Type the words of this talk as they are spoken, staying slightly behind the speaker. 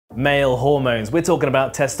Male hormones, we're talking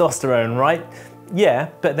about testosterone, right? Yeah,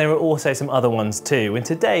 but there are also some other ones too, and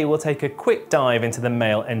today we'll take a quick dive into the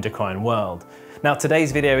male endocrine world. Now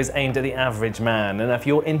today's video is aimed at the average man, and if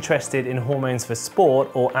you're interested in hormones for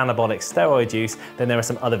sport or anabolic steroid use, then there are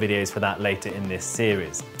some other videos for that later in this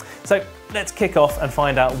series. So let's kick off and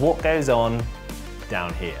find out what goes on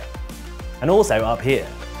down here, and also up here.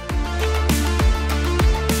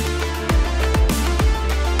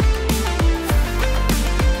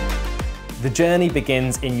 The journey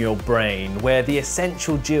begins in your brain, where the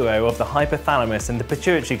essential duo of the hypothalamus and the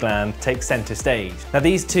pituitary gland take center stage. Now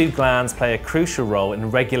these two glands play a crucial role in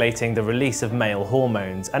regulating the release of male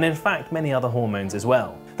hormones, and in fact many other hormones as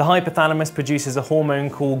well. The hypothalamus produces a hormone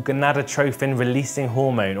called gonadotrophin releasing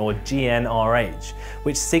hormone, or GnRH,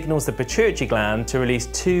 which signals the pituitary gland to release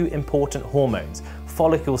two important hormones,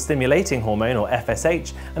 follicle stimulating hormone, or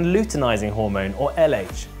FSH, and luteinizing hormone, or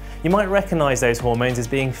LH. You might recognise those hormones as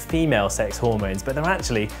being female sex hormones, but they're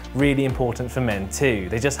actually really important for men too.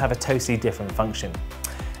 They just have a totally different function.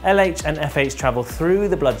 LH and FH travel through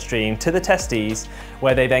the bloodstream to the testes,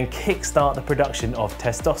 where they then kickstart the production of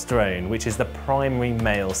testosterone, which is the primary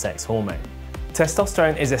male sex hormone.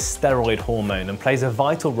 Testosterone is a steroid hormone and plays a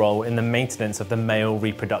vital role in the maintenance of the male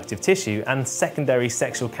reproductive tissue and secondary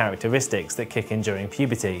sexual characteristics that kick in during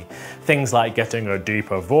puberty. Things like getting a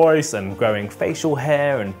deeper voice and growing facial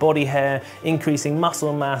hair and body hair, increasing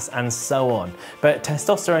muscle mass, and so on. But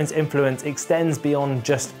testosterone's influence extends beyond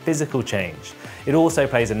just physical change. It also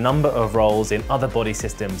plays a number of roles in other body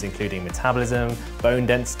systems, including metabolism, bone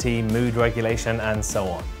density, mood regulation, and so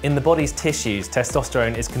on. In the body's tissues,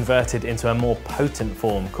 testosterone is converted into a more potent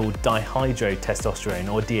form called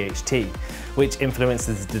dihydrotestosterone, or DHT, which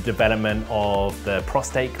influences the development of the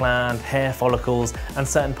prostate gland, hair follicles, and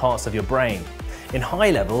certain parts of your brain. In high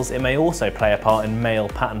levels, it may also play a part in male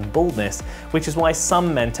pattern baldness, which is why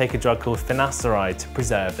some men take a drug called finasteride to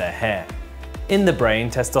preserve their hair. In the brain,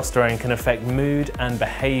 testosterone can affect mood and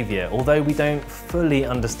behaviour, although we don't fully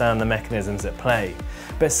understand the mechanisms at play.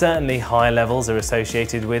 But certainly high levels are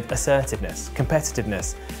associated with assertiveness,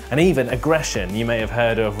 competitiveness, and even aggression. You may have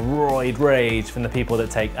heard of roid rage from the people that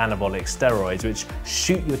take anabolic steroids, which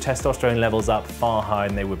shoot your testosterone levels up far higher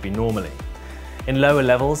than they would be normally. In lower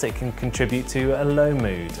levels, it can contribute to a low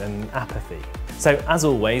mood and apathy. So as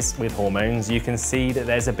always with hormones, you can see that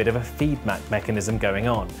there's a bit of a feedback mechanism going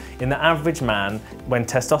on. In the average man, when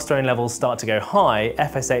testosterone levels start to go high,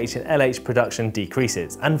 FSH and LH production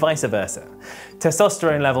decreases, and vice versa.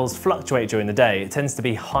 Testosterone levels fluctuate during the day. It tends to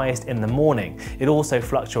be highest in the morning. It also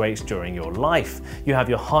fluctuates during your life. You have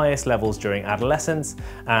your highest levels during adolescence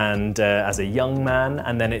and as a young man,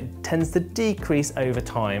 and then it tends to decrease over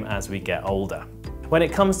time as we get older. When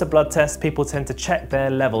it comes to blood tests, people tend to check their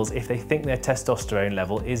levels if they think their testosterone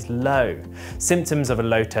level is low. Symptoms of a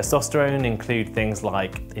low testosterone include things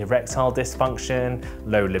like erectile dysfunction,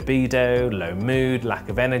 low libido, low mood, lack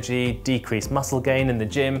of energy, decreased muscle gain in the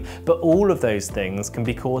gym, but all of those things can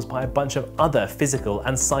be caused by a bunch of other physical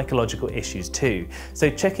and psychological issues too. So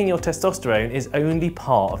checking your testosterone is only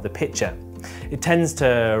part of the picture. It tends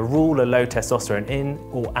to rule a low testosterone in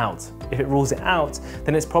or out. If it rules it out,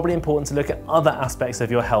 then it's probably important to look at other aspects of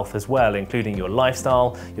your health as well, including your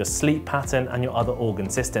lifestyle, your sleep pattern, and your other organ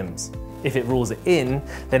systems. If it rules it in,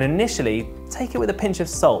 then initially take it with a pinch of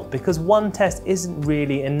salt, because one test isn't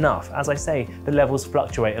really enough. As I say, the levels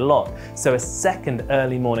fluctuate a lot, so a second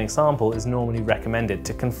early morning sample is normally recommended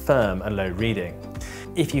to confirm a low reading.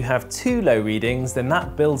 If you have two low readings, then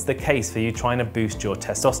that builds the case for you trying to boost your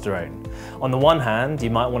testosterone. On the one hand, you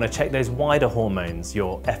might want to check those wider hormones,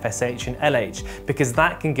 your FSH and LH, because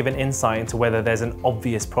that can give an insight into whether there's an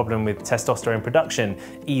obvious problem with testosterone production,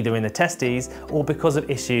 either in the testes or because of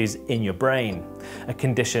issues in your brain, a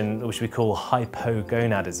condition which we call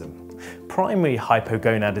hypogonadism. Primary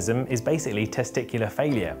hypogonadism is basically testicular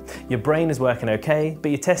failure. Your brain is working okay, but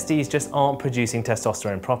your testes just aren't producing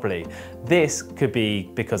testosterone properly. This could be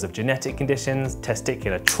because of genetic conditions,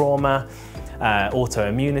 testicular trauma,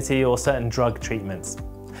 autoimmunity, or certain drug treatments.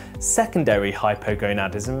 Secondary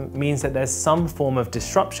hypogonadism means that there's some form of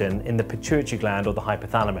disruption in the pituitary gland or the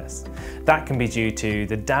hypothalamus. That can be due to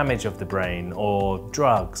the damage of the brain, or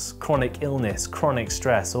drugs, chronic illness, chronic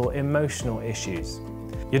stress, or emotional issues.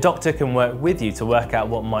 Your doctor can work with you to work out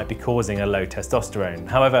what might be causing a low testosterone.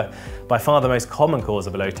 However, by far the most common cause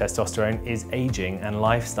of a low testosterone is aging and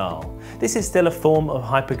lifestyle. This is still a form of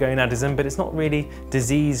hypogonadism, but it's not really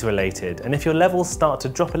disease related. And if your levels start to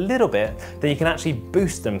drop a little bit, then you can actually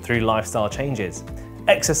boost them through lifestyle changes.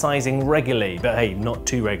 Exercising regularly, but hey, not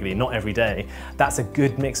too regularly, not every day. That's a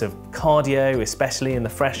good mix of cardio, especially in the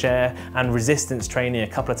fresh air, and resistance training a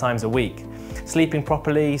couple of times a week. Sleeping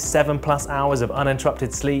properly, 7+ hours of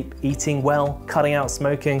uninterrupted sleep, eating well, cutting out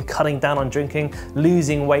smoking, cutting down on drinking,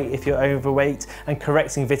 losing weight if you're overweight, and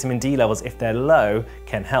correcting vitamin D levels if they're low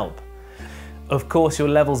can help. Of course, your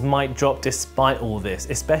levels might drop despite all this,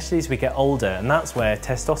 especially as we get older, and that's where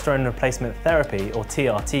testosterone replacement therapy, or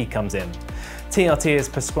TRT, comes in. TRT is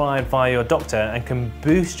prescribed by your doctor and can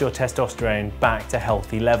boost your testosterone back to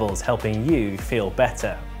healthy levels, helping you feel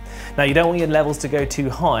better. Now, you don't want your levels to go too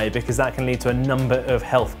high because that can lead to a number of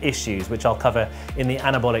health issues, which I'll cover in the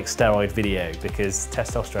anabolic steroid video, because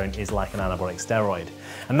testosterone is like an anabolic steroid.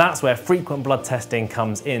 And that's where frequent blood testing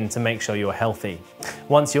comes in to make sure you're healthy.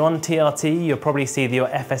 Once you're on TRT, you'll probably see that your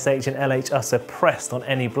FSH and LH are suppressed on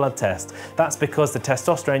any blood test. That's because the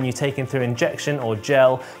testosterone you take in through injection or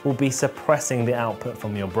gel will be suppressing the output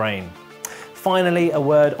from your brain. Finally, a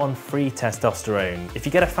word on free testosterone. If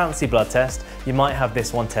you get a fancy blood test, you might have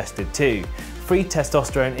this one tested too. Free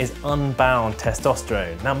testosterone is unbound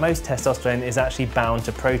testosterone. Now, most testosterone is actually bound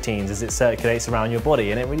to proteins as it circulates around your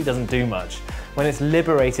body, and it really doesn't do much. When it's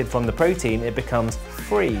liberated from the protein, it becomes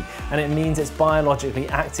free, and it means it's biologically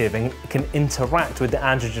active and can interact with the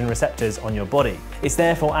androgen receptors on your body. It's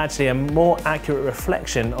therefore actually a more accurate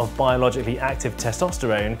reflection of biologically active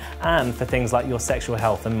testosterone, and for things like your sexual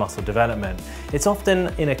health and muscle development. It's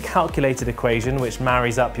often in a calculated equation which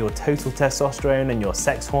marries up your total testosterone and your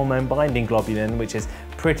sex hormone binding globulin, which is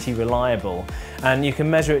pretty reliable. And you can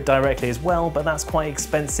measure it directly as well, but that's quite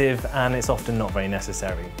expensive and it's often not very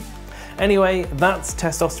necessary. Anyway, that's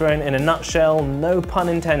testosterone in a nutshell, no pun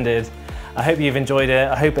intended. I hope you've enjoyed it,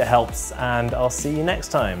 I hope it helps, and I'll see you next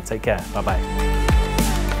time. Take care, bye bye.